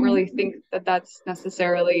I don't really Mm-hmm. think that that's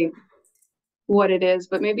necessarily what it is.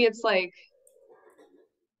 But maybe it's like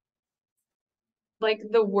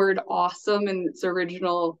the word awesome in its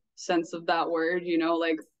original sense of that word,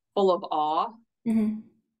 like full of awe. Mm-hmm.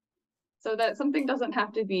 So that something doesn't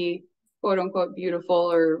have to be quote unquote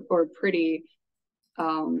beautiful or pretty,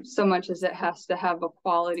 so much as it has to have a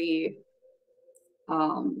quality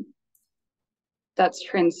um, that's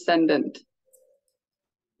transcendent,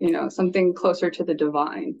 something closer to the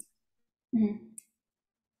divine. Mm-hmm.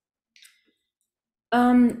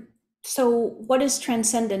 Um, so what is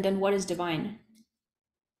transcendent and what is divine?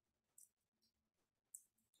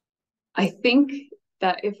 I think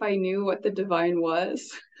that if I knew what the divine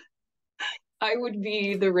was, I would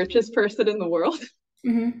be the richest person in the world.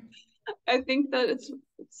 Mm-hmm. I think that it's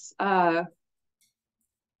I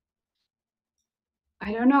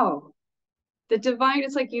don't know. The divine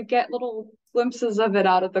is like you get little glimpses of it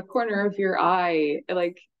out of the corner of your eye.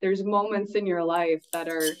 Like there's moments in your life that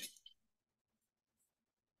are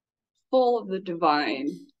full of the divine,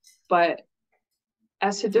 but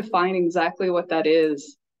as to define exactly what that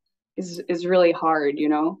is really hard,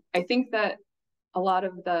 I think that a lot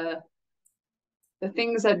of the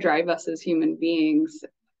things that drive us as human beings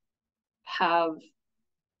have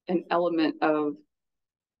an element of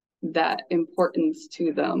that importance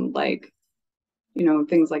to them, like, you know,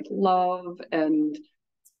 things like love and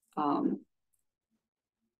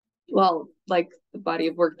well, like the body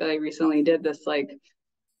of work that I recently did, this like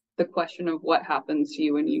the question of what happens to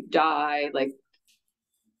you when you die, like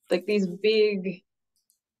these big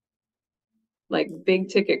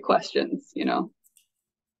ticket questions, you know.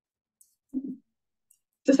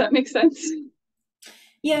 Does that make sense?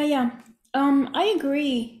 Yeah. I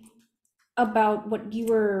agree about what you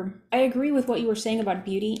were, I agree with what you were saying about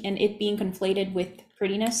beauty and it being conflated with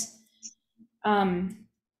prettiness. Um,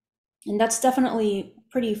 and that's definitely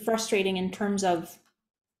pretty frustrating in terms of,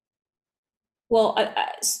 well,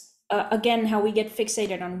 again, how we get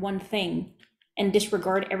fixated on one thing and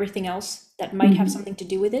disregard everything else that might have something to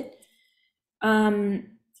do with it.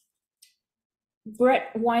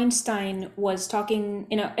 Brett Weinstein was talking,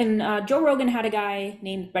 you know, and Joe Rogan had a guy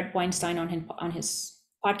named Brett Weinstein on his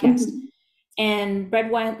podcast, and Brett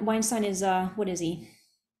Weinstein is what is he?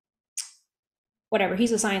 Whatever,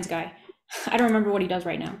 he's a science guy. I don't remember what he does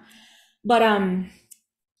right now, but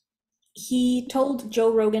he told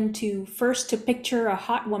Joe Rogan to first to picture a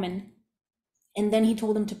hot woman, and then he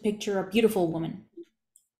told him to picture a beautiful woman.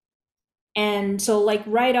 And so, like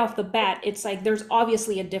right off the bat, it's like there's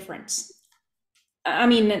obviously a difference. I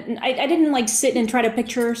mean, I didn't like sit and try to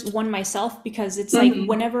picture one myself because it's like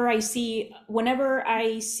whenever I see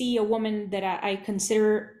a woman that I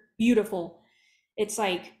consider beautiful, it's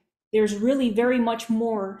like there's really very much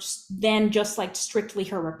more than just like strictly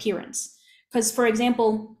her appearance. Because for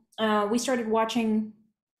example, we started watching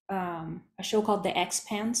a show called The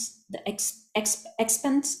Expanse,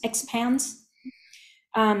 Expanse,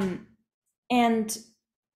 and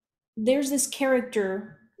there's this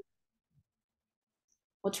character.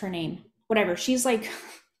 What's her name? Whatever. She's like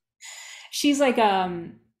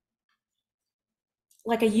a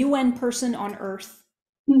UN person on Earth,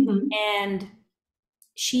 and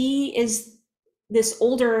she is this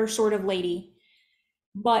older sort of lady,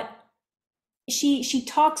 but she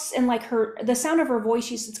talks and like the sound of her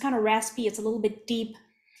voice, it's kind of raspy, it's a little bit deep,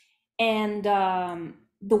 and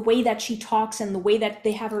the way that she talks and the way that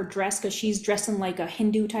they have her dressed, because she's dressed in like a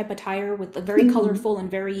Hindu type attire with a very colorful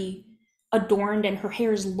and very adorned, and her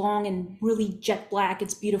hair is long and really jet black.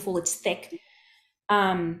 It's beautiful, it's thick.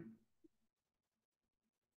 And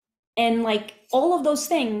like all of those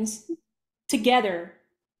things together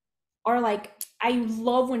are like, I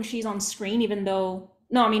love when she's on screen, even though,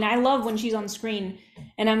 no, I mean, I love when she's on screen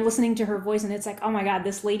and I'm listening to her voice and it's like, oh my God,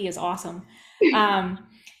 this lady is awesome.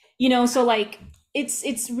 You know, so like,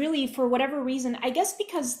 it's really, for whatever reason, I guess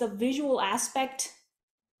because the visual aspect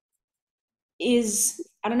is,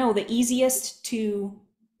 I don't know, the easiest to,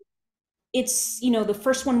 it's, you know, the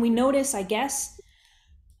first one we notice, I guess.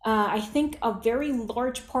 I think a very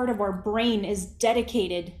large part of our brain is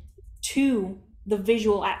dedicated to the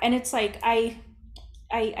visual, and it's like I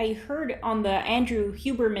heard on the Andrew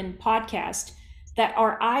Huberman podcast that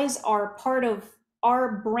our eyes are part of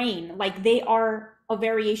our brain, like they are a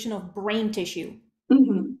variation of brain tissue.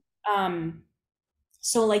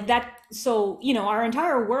 So like that, so you know, our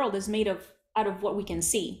entire world is made of out of what we can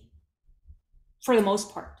see, for the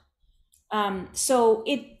most part. So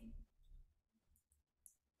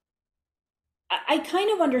I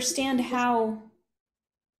kind of understand how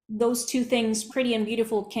those two things, pretty and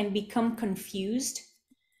beautiful, can become confused.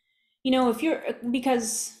 You know,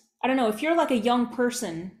 because I don't know, if you're like a young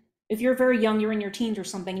person, if you're very young, you're in your teens or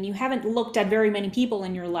something, and you haven't looked at very many people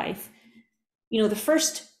in your life, you know, the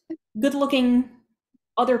first good looking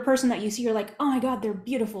other person that you see, you're like, oh my God, they're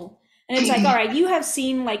beautiful. And it's like, all right, you have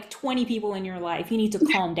seen like 20 people in your life, you need to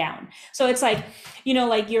calm down. So it's like, you know,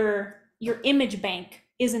 like your image bank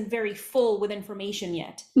isn't very full with information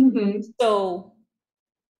yet. So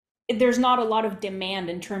there's not a lot of demand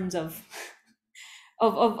in terms of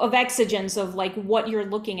exigence of like what you're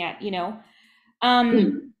looking at, you know.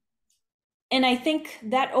 And I think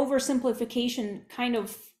that oversimplification kind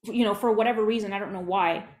of, you know, for whatever reason, I don't know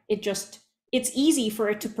why, it's easy for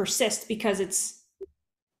it to persist because it's,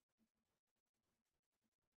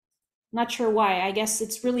 not sure why. I guess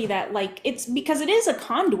it's really that, like, it's because it is a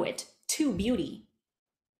conduit to beauty.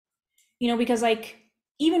 You know, because like,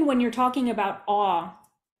 even when you're talking about awe,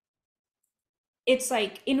 it's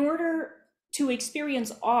like, in order to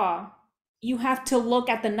experience awe, you have to look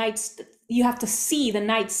at you have to see the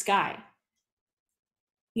night sky.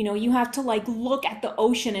 You know, you have to like look at the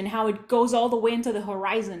ocean and how it goes all the way into the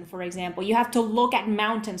horizon, for example. You have to look at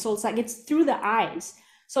mountains. So it's like, it's through the eyes.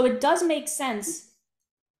 So it does make sense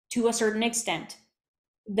to a certain extent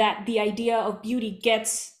that the idea of beauty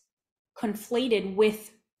gets conflated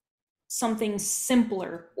with something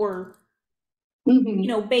simpler or,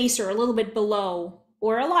 Mm-hmm. baser, a little bit below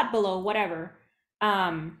or a lot below, whatever,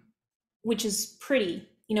 um, which is pretty,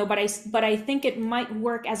 but I think it might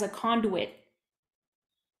work as a conduit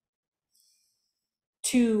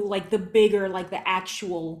to like the bigger, like the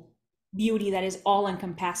actual beauty that is all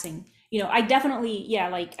encompassing. I definitely, yeah,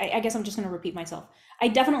 like I guess I'm just going to repeat myself. I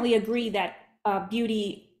definitely agree that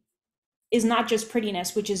beauty is not just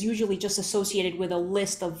prettiness, which is usually just associated with a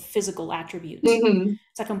list of physical attributes. Mm-hmm.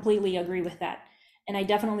 So I completely agree with that. And I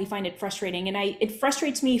definitely find it frustrating. And it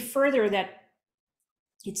frustrates me further that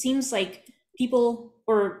it seems like people,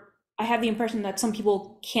 or I have the impression that some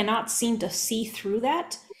people cannot seem to see through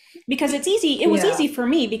that, because it's easy. It was Yeah. easy for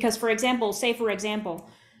me because, for example,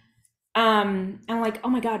 I'm like, oh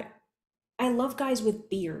my God, I love guys with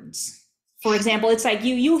beards. For example, it's like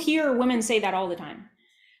you hear women say that all the time.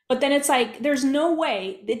 But then it's like, there's no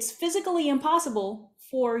way, it's physically impossible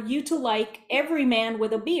for you to like every man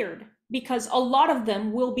with a beard because a lot of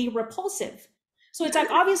them will be repulsive. So it's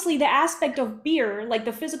like, obviously, the aspect of beard, like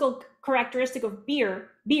the physical characteristic of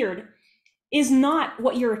beard, is not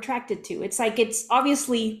what you're attracted to. It's like, it's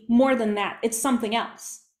obviously more than that. It's something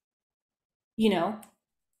else, you know?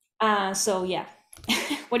 So yeah.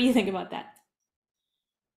 What do you think about that?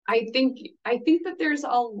 I think that there's a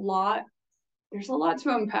lot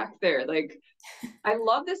to unpack there. Like I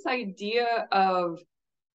love this idea of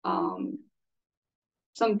um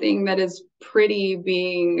something that is pretty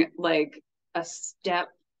being like a step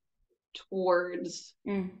towards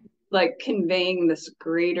Mm. like conveying this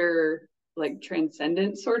greater like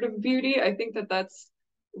transcendent sort of beauty. I think that that's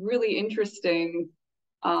really interesting.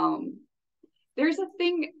 um there's a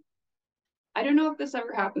thing, I don't know if this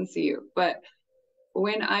ever happens to you, but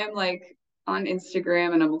when I'm like on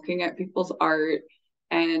Instagram and I'm looking at people's art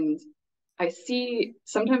and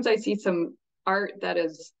sometimes I see some art that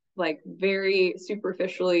is like very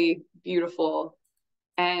superficially beautiful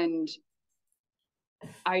and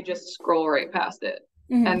I just scroll right past it.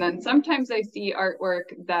 And Mm-hmm. then sometimes I see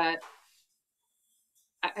artwork that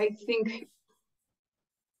I think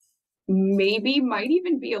maybe might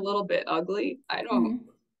even be a little bit ugly. I don't, Mm-hmm.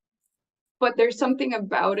 but there's something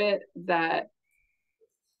about it that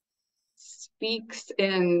speaks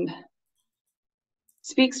in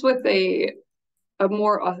speaks with a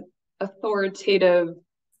more authoritative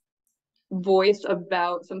voice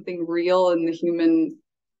about something real in the human,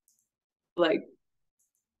 like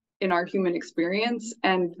in our human experience,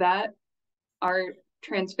 and that art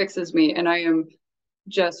transfixes me, and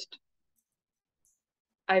just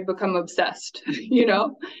I become obsessed,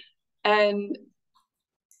 and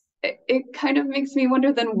it kind of makes me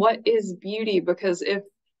wonder then what is beauty, because if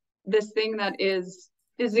this thing that is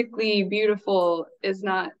physically beautiful is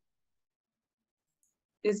not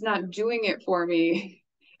doing it for me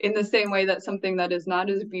in the same way that something that is not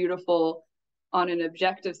as beautiful on an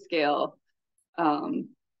objective scale, um,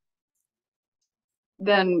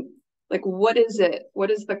 then like what is it?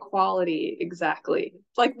 What is the quality exactly?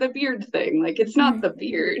 It's like the beard thing. Like it's not Mm-hmm. the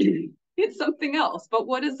beard, it's something else. But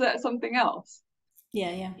what is that something else?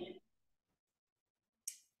 Yeah, yeah.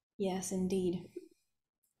 Yes, indeed.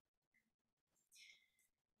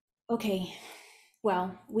 Okay,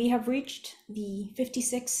 well, we have reached the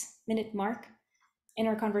 56-minute mark in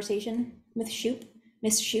our conversation with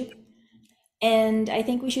Miss Shupe, and I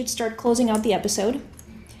think we should start closing out the episode.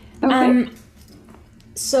 Okay. Um,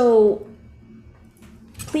 so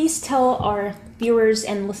please tell our viewers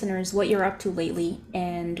and listeners what you're up to lately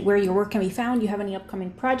and where your work can be found. You have any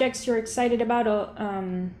upcoming projects you're excited about? Or,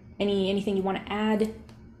 anything you want to add?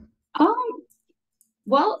 Um,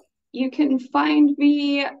 well, you can find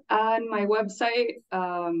me on my website,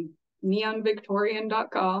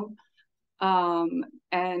 neonvictorian.com.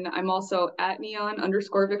 And I'm also at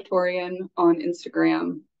neon_Victorian on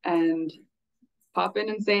Instagram, and pop in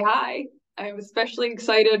and say hi. I'm especially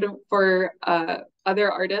excited for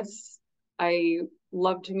other artists. I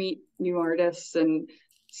love to meet new artists and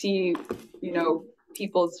see,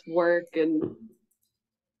 people's work, and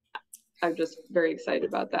I'm just very excited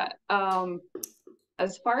about that.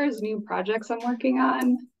 As far as new projects I'm working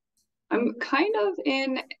on, I'm kind of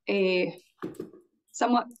in a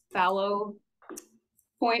somewhat fallow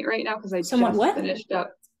point right now because I Somewhat just what? finished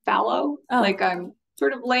up fallow. Oh, Like I'm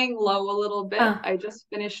sort of laying low a little bit. ah, I just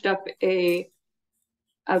finished up a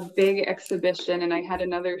big exhibition and I had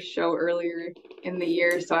another show earlier in the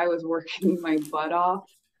year, so I was working my butt off.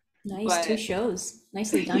 nice. Two But shows.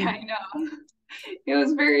 Nicely yeah, done. I know. It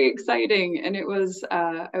was very exciting, and I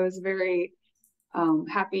was very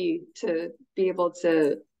happy to be able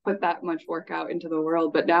to put that much work out into the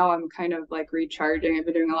world. But now I'm kind of like recharging. I've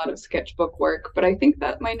been doing a lot of sketchbook work, but I think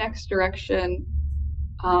that my next direction,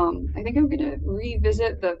 I think I'm gonna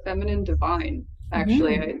revisit the feminine divine.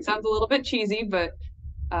 Actually, Mm-hmm. it sounds a little bit cheesy, but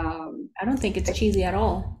I don't think it's cheesy at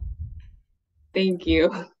all. thank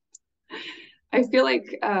you. I feel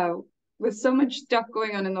like with so much stuff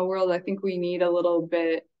going on in the world, I think we need a little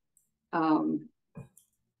bit. Um,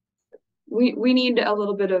 we need a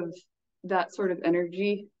little bit of that sort of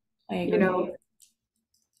energy, I you agree. know.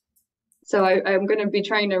 So I'm going to be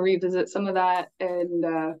trying to revisit some of that, and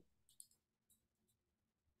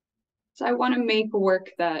so I want to make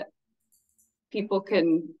work that people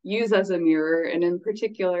can use as a mirror, and in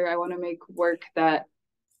particular, I want to make work that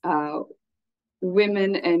uh,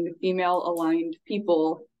 women and female aligned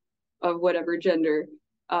people of whatever gender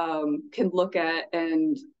can look at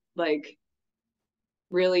and like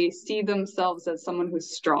really see themselves as someone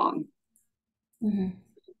who's strong. Mm-hmm.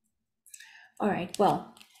 All right.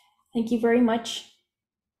 Well, thank you very much,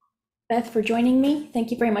 Beth, for joining me. Thank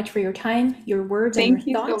you very much for your time, your words, and your Thank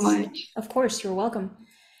you so thoughts. much. Of course, you're welcome.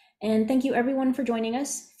 And thank you everyone for joining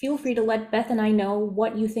us. Feel free to let Beth and I know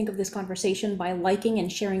what you think of this conversation by liking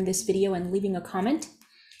and sharing this video and leaving a comment.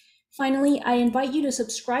 Finally, I invite you to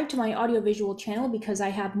subscribe to my audiovisual channel because I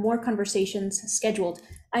have more conversations scheduled.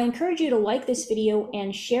 I encourage you to like this video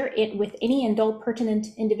and share it with any and all pertinent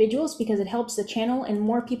individuals because it helps the channel and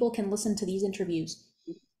more people can listen to these interviews.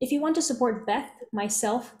 If you want to support Beth,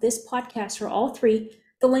 myself, this podcast, or all three,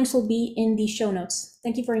 the links will be in the show notes.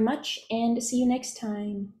 Thank you very much and see you next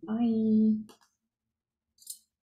time. Bye.